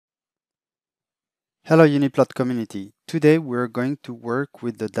Hello UNIPLOT community. Today we're going to work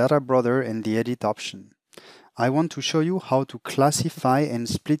with the data brother and the edit option. I want to show you how to classify and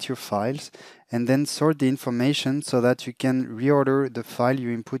split your files and then sort the information so that you can reorder the file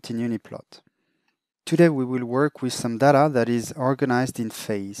you input in UNIPLOT. Today we will work with some data that is organized in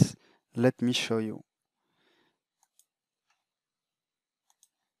phase. Let me show you.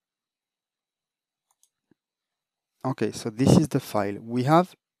 Okay, so this is the file. We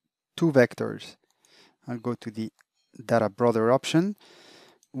have two vectors. I'll go to the data brother option.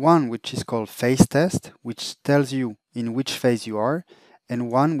 One which is called phase test, which tells you in which phase you are,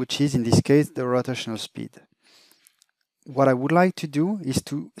 and one which is, in this case, the rotational speed. What I would like to do is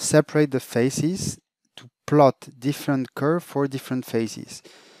to separate the phases to plot different curve for different phases.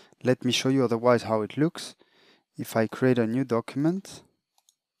 Let me show you otherwise how it looks. If I create a new document,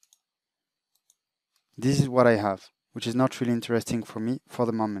 this is what I have, which is not really interesting for me for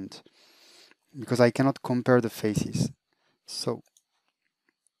the moment, because I cannot compare the phases. So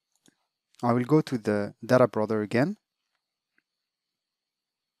I will go to the data brother again,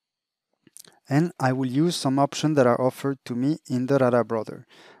 and I will use some options that are offered to me in the data brother.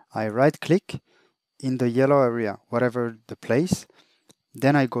 I right click in the yellow area, whatever the place,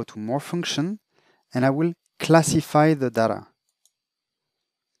 then I go to more function and I will classify the data.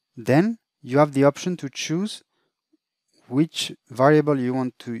 Then you have the option to choose which variable you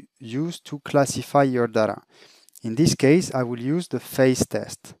want to use to classify your data. In this case, I will use the phase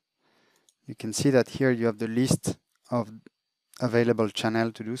test. You can see that here you have the list of available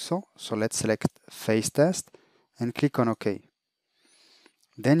channel to do so. So let's select phase test and click on OK.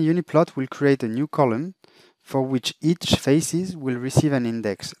 Then UNIPLOT will create a new column for which each phases will receive an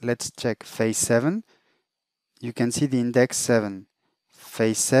index. Let's check phase 7. You can see the index 7.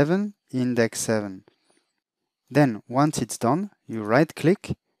 Phase 7, index 7. Then once it's done, you right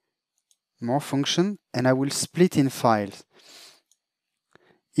click, more function, and I will split in files.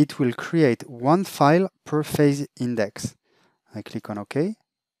 It will create one file per phase index. I click on OK,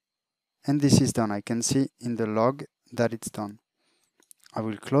 and this is done. I can see in the log that it's done. I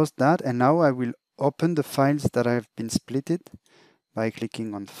will close that, and now I will open the files that have been splitted by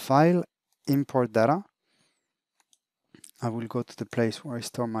clicking on File, Import Data. I will go to the place where I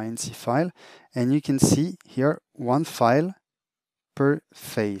store my NC file, and you can see here one file per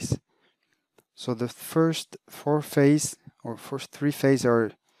phase. So the first four phase or first three phase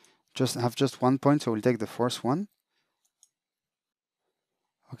are have just 1 point, so we'll take the first one.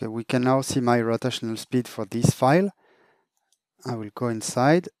 Okay, we can now see my rotational speed for this file. I will go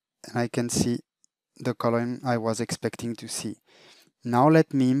inside and I can see the column I was expecting to see. Now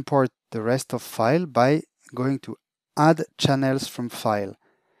let me import the rest of file by going to Add Channels from File.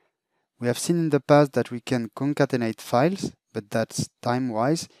 We have seen in the past that we can concatenate files, but that's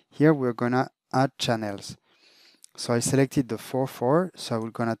time-wise. Here we're gonna add channels. So I selected the 4, so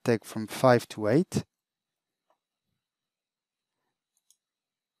we're gonna take from 5 to 8.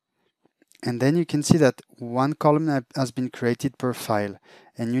 And then you can see that one column has been created per file,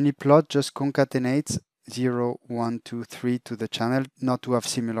 and UNIPLOT just concatenates 0, 1, 2, 3 to the channel, not to have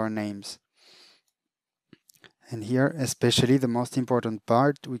similar names. And here, especially the most important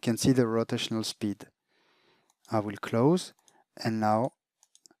part, we can see the rotational speed. I will close, and now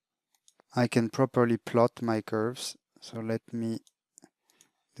I can properly plot my curves. So let me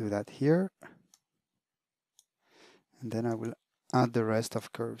do that here. And then I will add the rest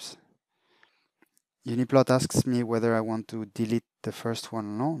of curves. UNIPLOT asks me whether I want to delete the first one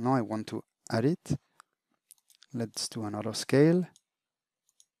or no. No, I want to add it. Let's do an auto scale.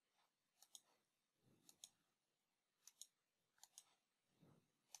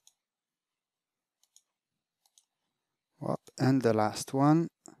 And the last one.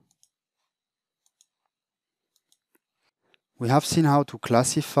 We have seen how to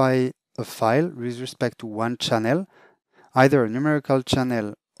classify a file with respect to one channel, either a numerical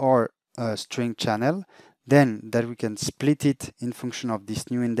channel or a string channel, then that we can split it in function of this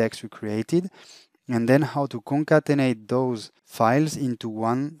new index we created, and then how to concatenate those files into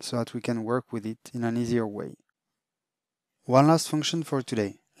one so that we can work with it in an easier way. One last function for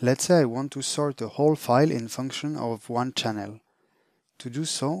today. Let's say I want to sort a whole file in function of one channel. To do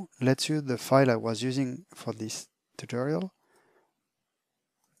so, let's use the file I was using for this tutorial.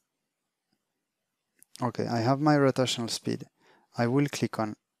 Okay, I have my rotational speed. I will click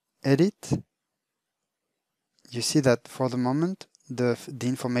on Edit. You see that for the moment, the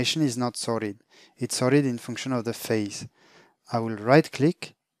information is not sorted. It's sorted in function of the phase. I will right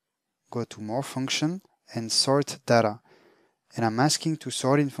click, go to More Function, and Sort Data. And I'm asking to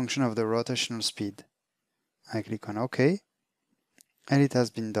sort in function of the rotational speed. I click on OK, and it has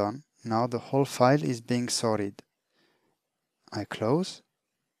been done. Now the whole file is being sorted. I close.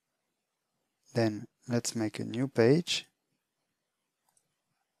 Then let's make a new page.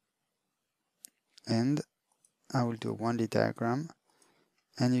 And I will do a 1D diagram.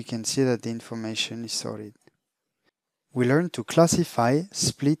 And you can see that the information is sorted. We learned to classify,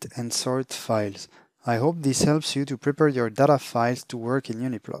 split, and sort files. I hope this helps you to prepare your data files to work in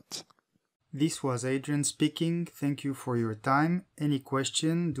UNIPLOT. This was Adrian speaking. Thank you for your time. Any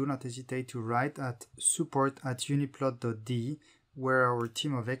question, do not hesitate to write at support@uniplot.de, where our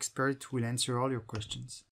team of experts will answer all your questions.